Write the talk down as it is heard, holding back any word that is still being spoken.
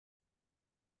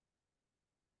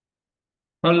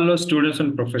Hello, students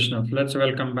and professionals. Let's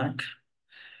welcome back.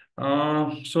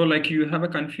 So, like you have a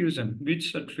confusion,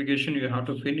 which certification you have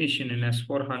to finish in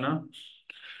S4 HANA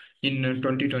in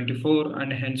 2024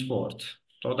 and henceforth.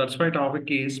 So that's why topic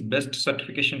is best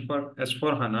certification for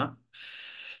S4 HANA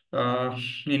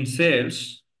in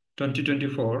sales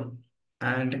 2024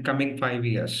 and coming 5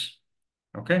 years.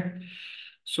 Okay.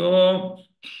 So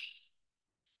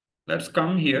let's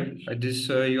come here. This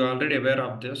you're already aware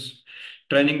of this.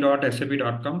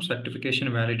 Training.sap.com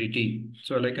certification validity.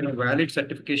 So like valid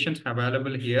certifications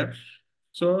available here.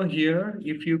 So here,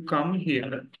 if you come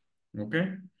here,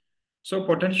 okay. So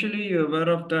potentially you're aware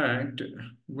of that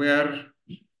we are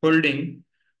holding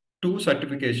two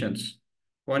certifications.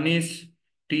 One is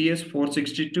TS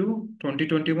 462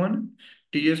 2021,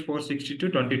 TS 462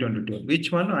 2022.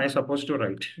 Which one I supposed to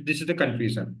write? This is the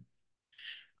confusion.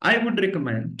 I would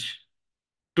recommend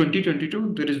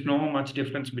 2022, there is no much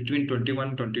difference between 21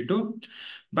 and 22.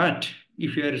 But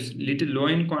if you are little low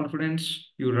in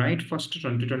confidence, you write first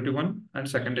 2021 and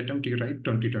second attempt you write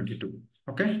 2022.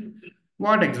 Okay.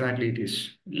 What exactly it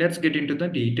is? Let's get into the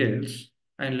details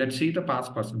and let's see the pass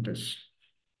percentage.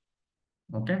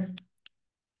 Okay.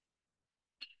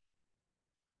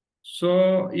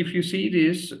 So if you see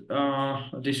this,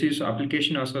 this is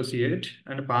application associate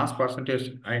and pass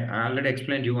percentage. I already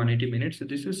explained you 180 minutes. So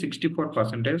this is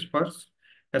 64% for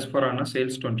S4 HANA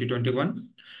sales 2021.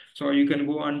 So you can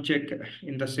go and check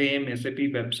in the same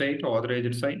SAP website,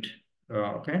 authorized site.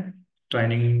 Okay,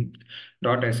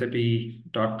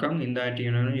 training.sap.com. In that,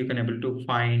 you can able to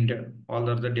find all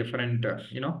of the different,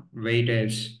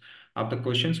 weightage of the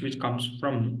questions which comes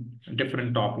from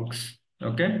different topics.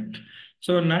 Okay.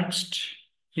 So next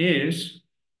is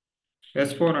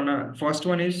S4 HANA. First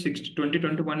one is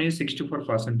 2021 is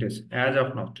 64% as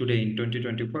of now. Today in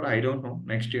 2024, I don't know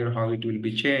next year how it will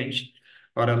be changed,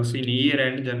 or else in year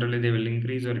end generally they will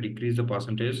increase or decrease the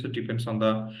percentage. It depends on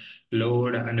the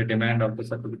load and the demand of the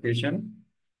certification.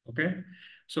 Okay.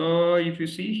 So if you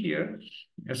see here,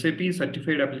 SAP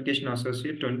Certified Application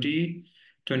Associate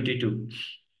 2022.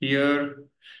 Here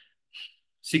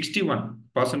 61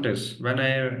 percentage. When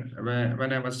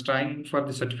I was trying for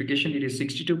the certification, it is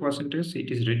 62 percentage.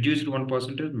 It is reduced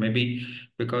 1%, maybe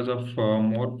because of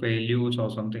more failures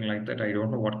or something like that. I don't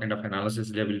know what kind of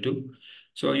analysis they will do.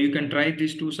 So you can try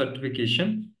these two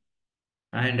certification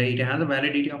and it has a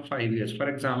validity of 5 years. For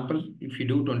example, if you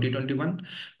do 2021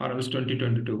 or else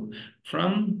 2022,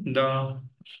 from the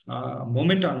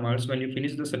moment onwards, when you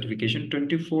finish the certification,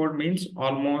 24 means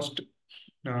almost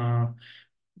uh,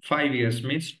 5 years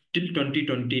means till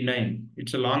 2029.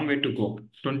 It's a long way to go.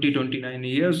 2029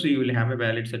 years you will have a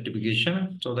valid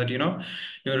certification so that your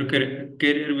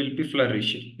career will be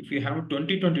flourish. If you have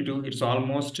 2022, it's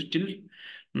almost till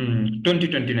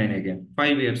 2029 again.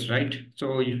 5 years, right?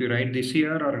 So if you write this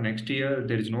year or next year,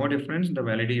 there is no difference. The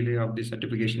validity of the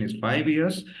certification is 5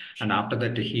 years, and after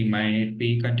that he might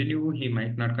be continue, he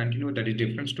might not continue. That is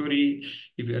different story.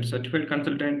 If you are certified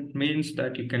consultant, means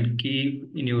that you can keep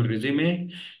in your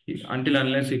resume until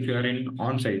unless if you are in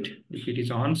on-site. If it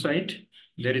is on-site,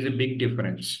 there is a big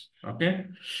difference. Okay.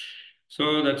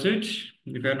 So that's it.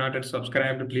 If you are not yet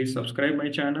subscribed, please subscribe my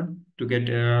channel to get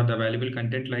the valuable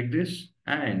content like this.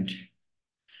 And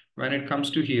when it comes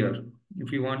to here,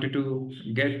 if you wanted to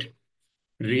get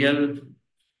real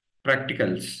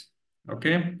practicals,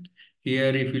 okay,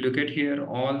 here if you look at here,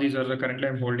 all these are the currently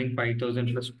I'm holding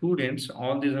 5,000 plus students.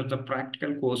 All these are the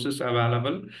practical courses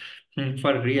available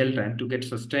for real time to get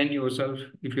sustain yourself.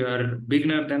 If you are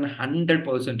beginner, then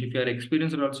 100%. If you are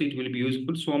experienced also, it will be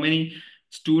useful. So many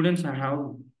students have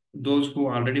those who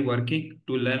are already working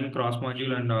to learn cross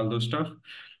module and all those stuff.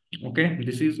 Okay,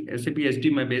 this is SAP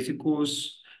SD, my basic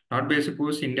course, not basic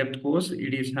course, in-depth course.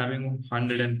 It is having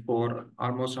 104,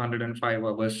 almost 105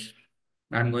 hours.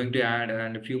 I'm going to add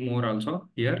and a few more also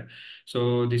here.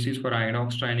 So this is for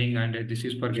idoc training and this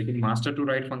is for getting master to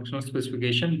write functional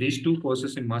specification. These two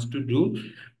courses you must to do.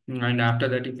 And after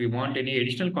that, if you want any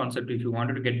additional concept, if you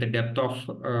wanted to get the depth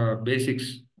of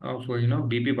basics of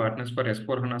BP partners for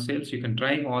S4 HANA sales, you can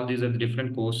try all these are the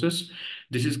different courses.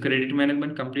 This is credit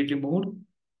management completely moved.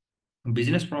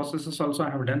 Business processes also I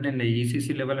have done in the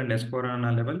ECC level and S4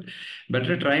 HANA level.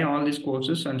 Better try all these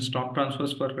courses and stock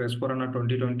transfers for S4 HANA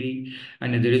 2020.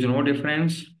 And there is no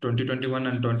difference 2021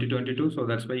 and 2022. So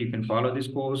that's why you can follow this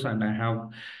course. And I have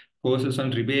courses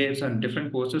on rebates and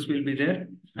different courses will be there.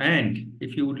 And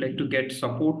if you would like to get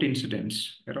support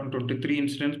incidents, around 23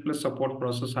 incidents plus support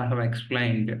process I have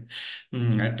explained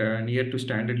at near to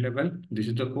standard level. This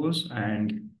is the course.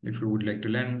 And if you would like to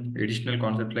learn additional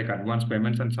concepts like advanced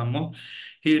payments and some more,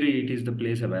 here it is the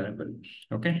place available.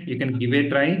 Okay, you can give a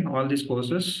try all these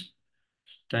courses.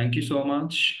 Thank you so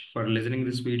much for listening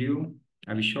this video.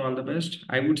 I wish you all the best.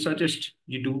 I would suggest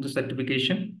you do the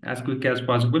certification as quick as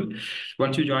possible.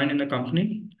 Once you join in the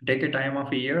company, take a time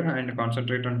of a year and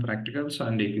concentrate on practicals.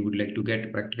 And if you would like to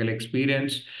get practical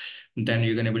experience, then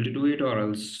you can able to do it, or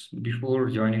else before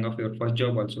joining of your first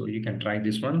job also you can try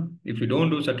this one. If you don't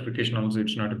do certification also,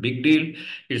 it's not a big deal.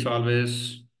 It's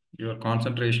always your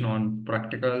concentration on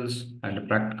practicals and the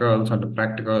practicals and the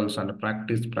practicals and the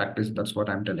practice. That's what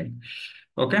I'm telling.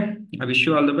 Okay, I wish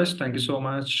you all the best. Thank you so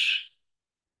much.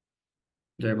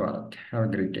 Jai Bharat. Have a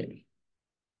great day.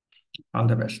 All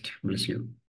the best. Bless you.